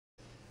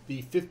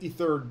The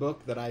 53rd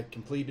book that I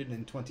completed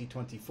in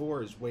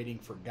 2024 is Waiting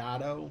for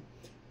Godot,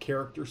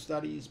 Character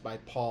Studies by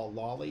Paul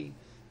Lawley.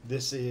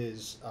 This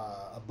is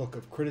a book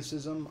of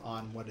criticism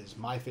on what is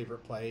my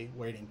favorite play,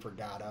 Waiting for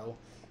Godot,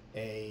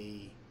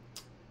 a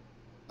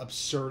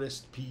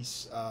absurdist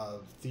piece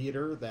of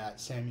theater that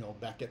Samuel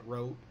Beckett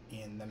wrote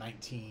in the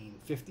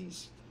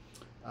 1950s.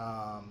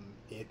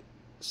 It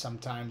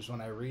sometimes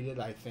when I read it,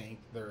 I think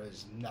there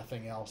is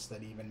nothing else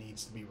that even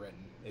needs to be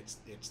written.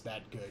 It's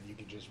that good. You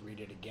could just read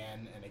it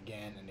again and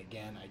again and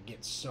again. I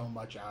get so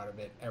much out of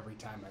it every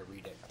time I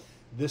read it.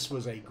 This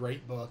was a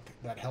great book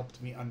that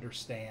helped me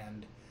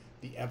understand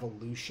the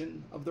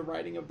evolution of the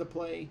writing of the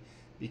play,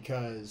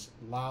 because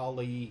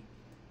Lawley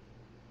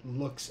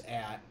looks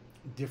at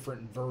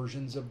different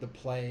versions of the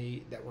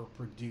play that were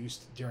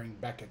produced during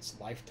Beckett's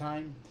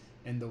lifetime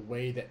and the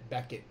way that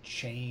Beckett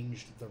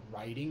changed the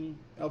writing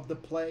of the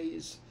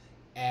plays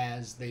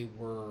as they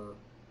were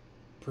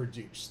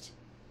produced.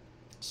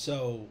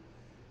 So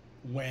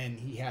when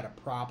he had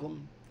a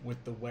problem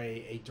with the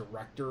way a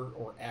director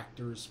or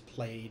actors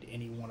played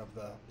any one of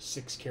the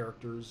six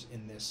characters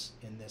in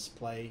this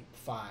play,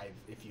 five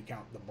if you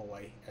count the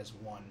boy as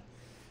one,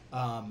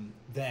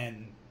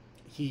 then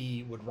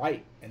he would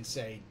write and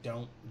say,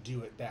 don't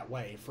do it that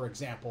way. For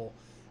example,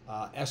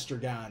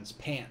 Estragon's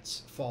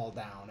pants fall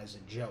down as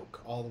a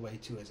joke all the way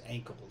to his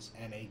ankles,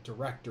 and a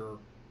director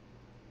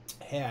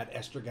had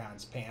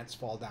Estragon's pants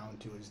fall down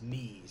to his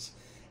knees,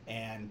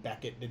 and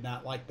Beckett did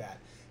not like that.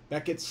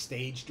 Beckett's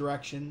stage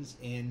directions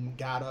in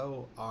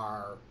Godot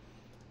are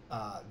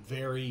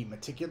very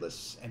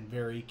meticulous and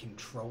very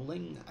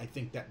controlling. I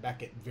think that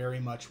Beckett very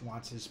much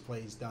wants his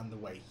plays done the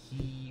way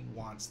he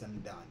wants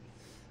them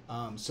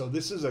done. So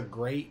this is a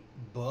great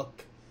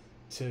book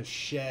to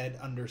shed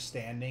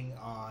understanding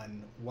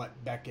on what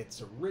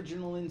Beckett's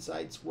original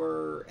insights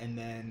were, and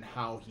then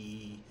how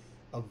he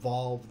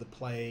evolved the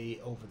play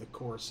over the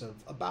course of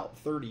about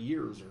 30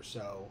 years or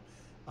so.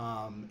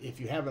 If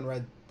you haven't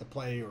read the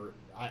play, or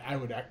I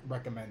would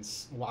recommend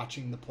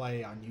watching the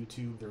play on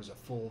YouTube. There's a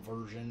full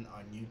version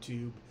on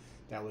YouTube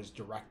that was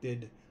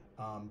directed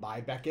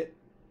by Beckett,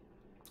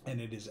 and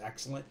it is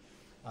excellent.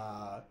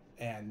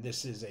 And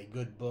this is a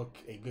good book,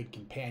 a good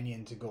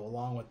companion to go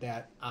along with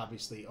that.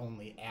 Obviously,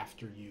 only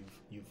after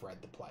you've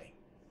read the play.